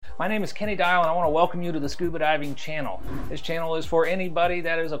My name is Kenny Dyal and I want to welcome you to the Scuba Diving channel. This channel is for anybody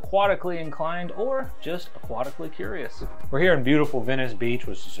that is aquatically inclined or just aquatically curious. We're here in beautiful Venice Beach,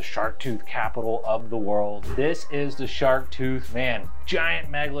 which is the shark tooth capital of the world. This is the shark tooth, man,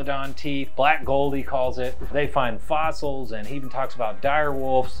 giant megalodon teeth, black gold he calls it. They find fossils, and he even talks about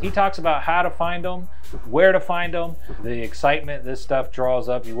direwolves. He talks about how to find them, where to find them, the excitement this stuff draws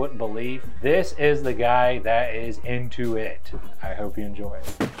up you wouldn't believe. This is the guy that is into it. I hope you enjoy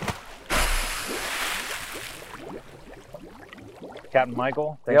it. Captain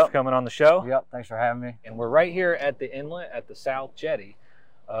Michael, thanks for coming on the show. Yep, thanks for having me. And we're right here at the inlet at the South Jetty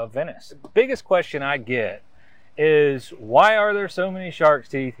of Venice. The biggest question I get is, why are there so many shark's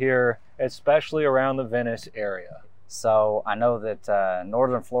teeth here, especially around the Venice area? So I know that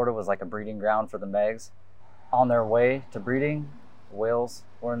northern Florida was like a breeding ground for the MEGs. On their way to breeding, whales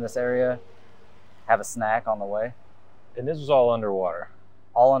were in this area, have a snack on the way. And this was all underwater?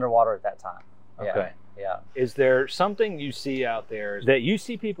 All underwater at that time. Okay. Yeah. Is there something you see out there that you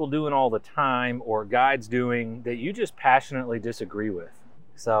see people doing all the time or guides doing that you just passionately disagree with?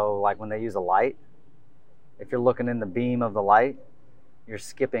 So like when they use a light, if you're looking in the beam of the light, you're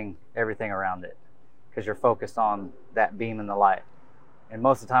skipping everything around it because you're focused on that beam in the light. And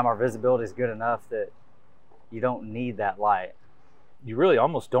most of the time our visibility is good enough that you don't need that light. You really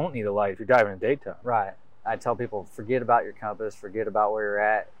almost don't need a light if you're diving in daytime. Right. I tell people, forget about your compass, forget about where you're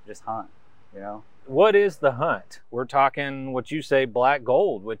at, just hunt, you know? What is the hunt? We're talking what you say black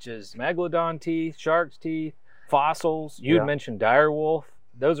gold, which is megalodon teeth, shark's teeth, fossils. You had mentioned direwolf.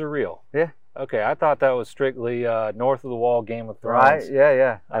 Those are real. Yeah. Okay, I thought that was strictly north of the wall Game of Thrones. Right,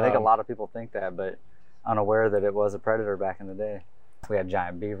 yeah. I think a lot of people think that, but unaware that it was a predator back in the day. We had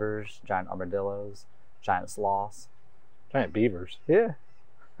giant beavers, giant armadillos, giant sloths. Giant beavers? Yeah.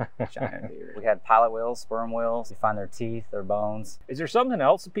 Giant beavers. We had pilot whales, sperm whales. You find their teeth, their bones. Is there something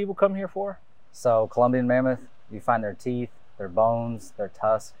else that people come here for? So Columbian mammoth, you find their teeth, their bones, their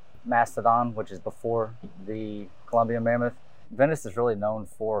tusks. Mastodon, which is before the Columbian mammoth. Venice is really known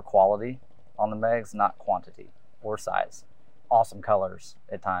for quality on the MEGs, not quantity or size. Awesome colors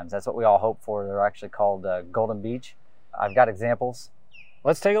at times. That's what we all hope for. They're actually called Golden Beach. I've got examples.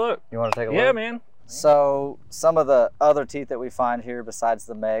 Let's take a look. You want to take a look? Yeah, man. So some of the other teeth that we find here besides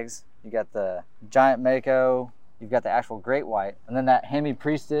the MEGs, you got the giant mako, you've got the actual great white, and then that hemi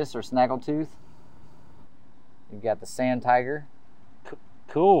priestess or snaggletooth. You've got the sand tiger.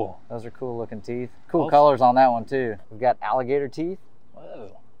 Cool. Those are cool looking teeth. Cool colors on that one too. We've got alligator teeth.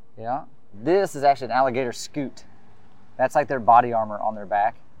 Whoa. Yeah. This is actually an alligator scoot. That's like their body armor on their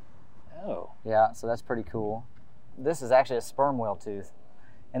back. Oh. Yeah, so that's pretty cool. This is actually a sperm whale tooth.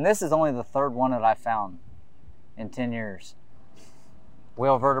 And this is only the third one that I found in 10 years.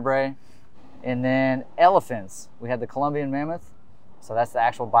 Whale vertebrae. And then elephants. We had the Columbian mammoth. So that's the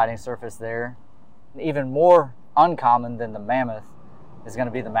actual biting surface there. Even more uncommon than the mammoth is going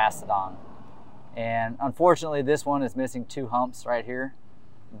to be the mastodon. And unfortunately, this one is missing 2 humps right here,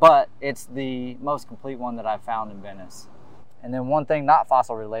 but it's the most complete one that I've found in Venice. And then one thing not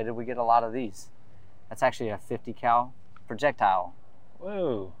fossil related, we get a lot of these. That's actually a 50 cal projectile.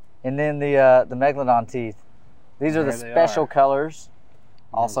 Whoa. And then the megalodon teeth. These are the special colors.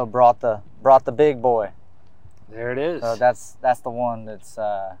 Also brought the big boy. There it is. So that's the one that's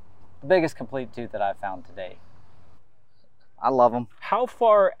the biggest complete tooth that I've found to date. I love them. How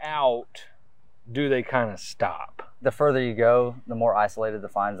far out do they kind of stop? The further you go, the more isolated the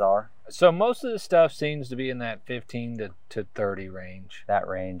finds are. So most of the stuff seems to be in that 15 to 30 range. That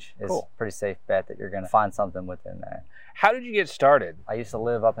range is a pretty safe bet that you're going to find something within that. How did you get started? I used to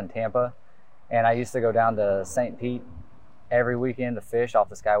live up in Tampa, and I used to go down to St. Pete every weekend to fish off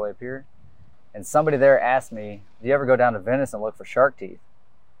the Skyway Pier. And somebody there asked me, do you ever go down to Venice and look for shark teeth?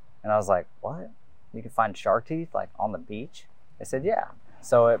 And I was like, what? You can find shark teeth like on the beach? They said, yeah.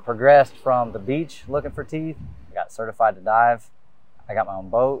 So it progressed from the beach looking for teeth. I got certified to dive. I got my own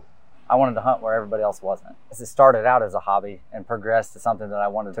boat. I wanted to hunt where everybody else wasn't. It started out as a hobby and progressed to something that I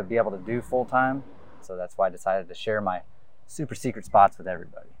wanted to be able to do full time. So that's why I decided to share my super secret spots with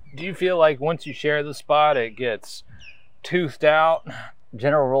everybody. Do you feel like once you share the spot, it gets toothed out?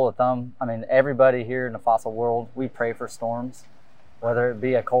 General rule of thumb, I mean, everybody here in the fossil world, we pray for storms, whether it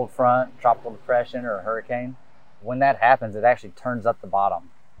be a cold front, tropical depression, or a hurricane. When that happens, it actually turns up the bottom.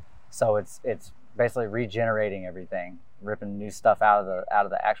 So it's basically regenerating everything, ripping new stuff out of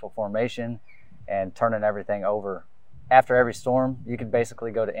the actual formation and turning everything over. After every storm, you could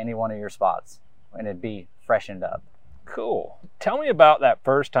basically go to any one of your spots and it'd be freshened up. Cool. Tell me about that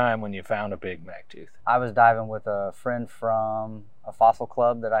first time when you found a big MEG tooth. I was diving with a friend from a fossil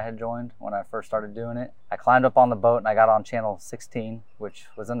club that I had joined when I first started doing it. I climbed up on the boat and I got on channel 16, which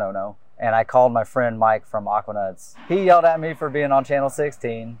was a no-no. And I called my friend Mike from Aquanuts. He yelled at me for being on channel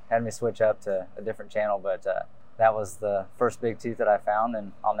 16, had me switch up to a different channel, but that was the first big tooth that I found,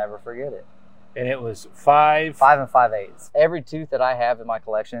 and I'll never forget it. And it was 5 and 5/8. Every tooth that I have in my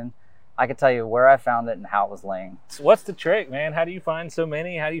collection, I can tell you where I found it and how it was laying. So what's the trick, man? How do you find so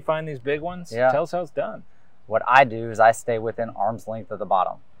many? How do you find these big ones? Yeah. Tell us how it's done. What I do is I stay within arm's length of the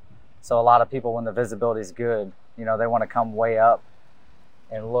bottom. So a lot of people, when the visibility is good, you know, they want to come way up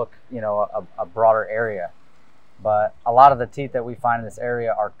and look, you know, a broader area. But a lot of the teeth that we find in this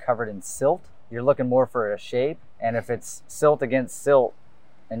area are covered in silt. You're looking more for a shape, and if it's silt against silt,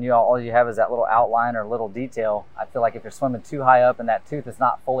 and all you have is that little outline or little detail, I feel like if you're swimming too high up and that tooth is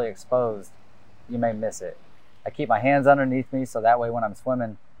not fully exposed, you may miss it. I keep my hands underneath me, so that way when I'm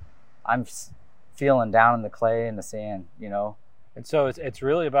swimming, I'm feeling down in the clay and the sand, you know. And so it's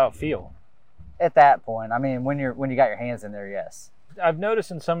really about feel. At that point, I mean, when you got your hands in there, yes. I've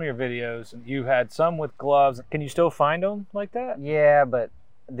noticed in some of your videos, you had some with gloves. Can you still find them like that? Yeah, but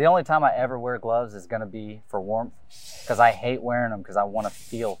the only time I ever wear gloves is going to be for warmth, because I hate wearing them because I want to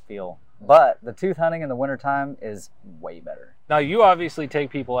feel. But the tooth hunting in the wintertime is way better. Now, you obviously take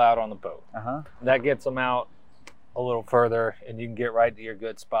people out on the boat. Uh-huh. That gets them out a little further, and you can get right to your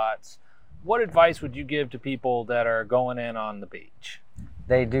good spots. What advice would you give to people that are going in on the beach?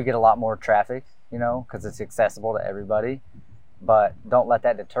 They do get a lot more traffic, you know, because it's accessible to everybody. But don't let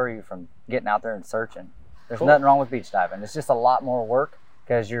that deter you from getting out there and searching. There's nothing wrong with beach diving. It's just a lot more work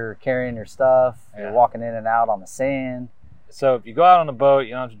because you're carrying your stuff, you're walking in and out on the sand. So if you go out on the boat,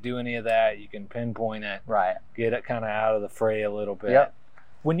 you don't have to do any of that. You can pinpoint it, right? Get it kind of out of the fray a little bit. Yep.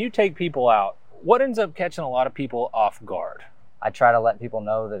 When you take people out, what ends up catching a lot of people off guard? I try to let people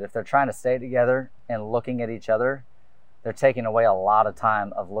know that if they're trying to stay together and looking at each other, they're taking away a lot of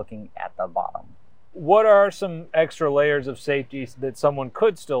time of looking at the bottom. What are some extra layers of safety that someone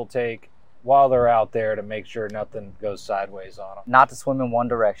could still take while they're out there to make sure nothing goes sideways on them? Not to swim in one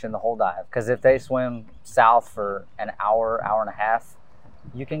direction the whole dive, because if they swim south for an hour, hour and a half,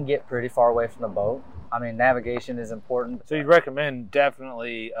 you can get pretty far away from the boat. I mean, navigation is important. So you'd recommend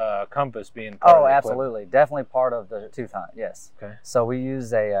definitely compass being part of the absolutely. Definitely part of the tooth hunt, yes. Okay. So we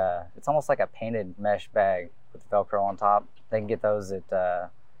use it's almost like a painted mesh bag with Velcro on top. They can get those at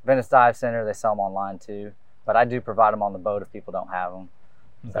Venice Dive Center. They sell them online too. But I do provide them on the boat if people don't have them.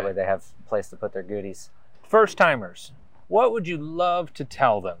 Okay. That way they have a place to put their goodies. First timers, what would you love to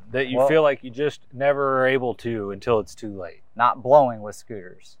tell them that you feel like you just never are able to until it's too late? Not blowing with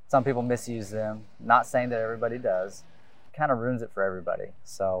scooters. Some people misuse them. Not saying that everybody does. It kind of ruins it for everybody.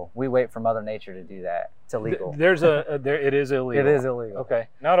 So we wait for Mother Nature to do that. It's illegal. It is illegal. It is illegal. Okay.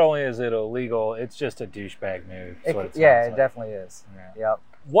 Not only is it illegal, it's just a douchebag move. It definitely is. Yeah. Yep.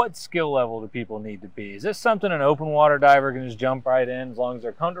 What skill level do people need to be? Is this something an open water diver can just jump right in as long as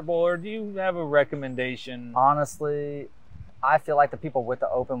they're comfortable, or do you have a recommendation? Honestly, I feel like the people with the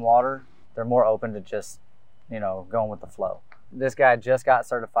open water, they're more open to just, you know, going with the flow. This guy just got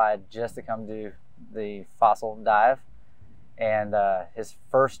certified just to come do the fossil dive, and his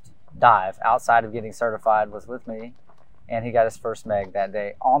first dive outside of getting certified was with me, and he got his first MEG that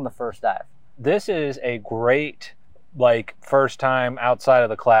day on the first dive. This is a great, like, first time outside of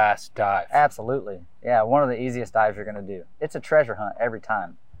the class dive. Absolutely. Yeah, one of the easiest dives you're going to do. It's a treasure hunt every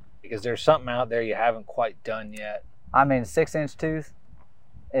time. Because there's something out there you haven't quite done yet. I mean, 6-inch tooth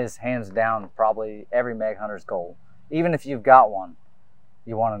is hands down probably every MEG hunter's goal. Even if you've got one,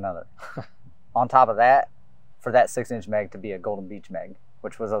 you want another. On top of that, for that 6-inch MEG to be a Golden Beach MEG,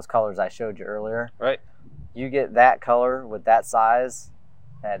 which was those colors I showed you earlier. Right. You get that color with that size,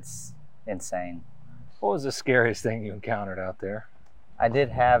 that's insane. What was the scariest thing you encountered out there? I did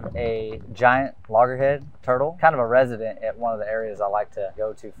have a giant loggerhead turtle, kind of a resident at one of the areas I like to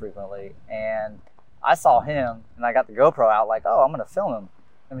go to frequently. And I saw him and I got the GoPro out like, oh, I'm gonna film him.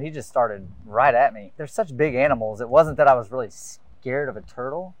 And he just started right at me. They're such big animals. It wasn't that I was really scared of a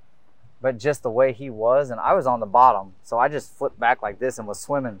turtle, but just the way he was. And I was on the bottom. So I just flipped back like this and was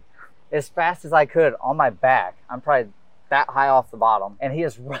swimming as fast as I could on my back. I'm probably that high off the bottom. And he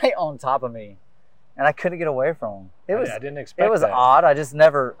is right on top of me. And I couldn't get away from him. I didn't expect that. It was odd. I just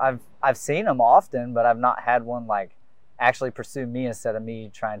never, I've seen them often, but I've not had one like actually pursue me instead of me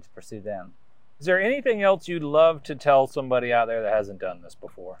trying to pursue them. Is there anything else you'd love to tell somebody out there that hasn't done this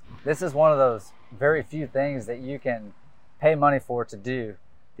before? This is one of those very few things that you can pay money for to do,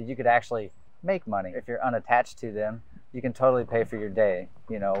 that you could actually make money if you're unattached to them. you can totally pay for your day,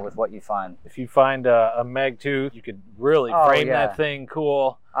 you know, with what you find. If you find a MEG tooth, you could really frame that thing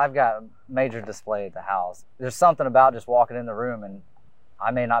cool. I've got a major display at the house. There's something about just walking in the room, and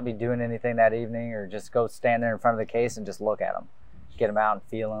I may not be doing anything that evening, or just go stand there in front of the case and just look at them. Get them out and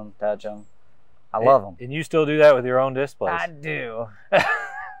feel them, touch them. I love them. And you still do that with your own displays? I do.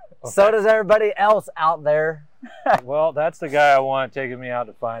 So does everybody else out there. Well, that's the guy I want taking me out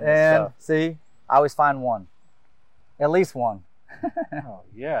to find this stuff. See, I always find one. At least one. Oh,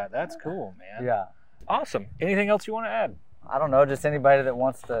 yeah, that's cool, man. Yeah. Awesome. Anything else you want to add? I don't know, just anybody that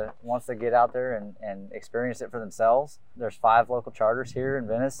wants to get out there and experience it for themselves. There's 5 local charters here in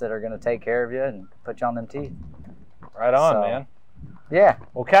Venice that are going to take care of you and put you on them teeth. Right on, man. Yeah.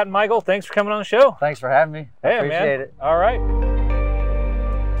 Well, Captain Michael, thanks for coming on the show. Thanks for having me. Hey, appreciate it. All right.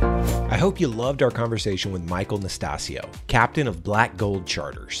 I hope you loved our conversation with Michael Nastasio, captain of Black Gold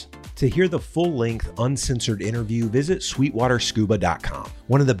Charters. To hear the full-length, uncensored interview, visit sweetwaterscuba.com.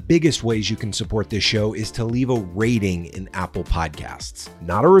 One of the biggest ways you can support this show is to leave a rating in Apple Podcasts.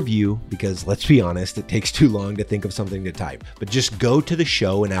 Not a review, because let's be honest, it takes too long to think of something to type. But just go to the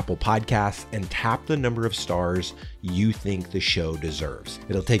show in Apple Podcasts and tap the number of stars you think the show deserves.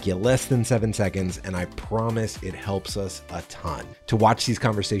 It'll take you less than 7 seconds, and I promise it helps us a ton. To watch these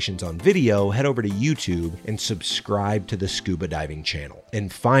conversations on video, head over to YouTube and subscribe to the Scuba Diving channel.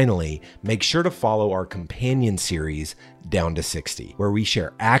 And finally, make sure to follow our companion series, Down to 60, where we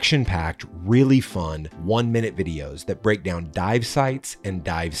share action-packed, really fun 1-minute videos that break down dive sites and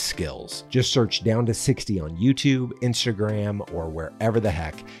dive skills. Just search Down to 60 on YouTube, Instagram, or wherever the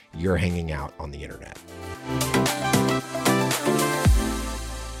heck you're hanging out on the internet.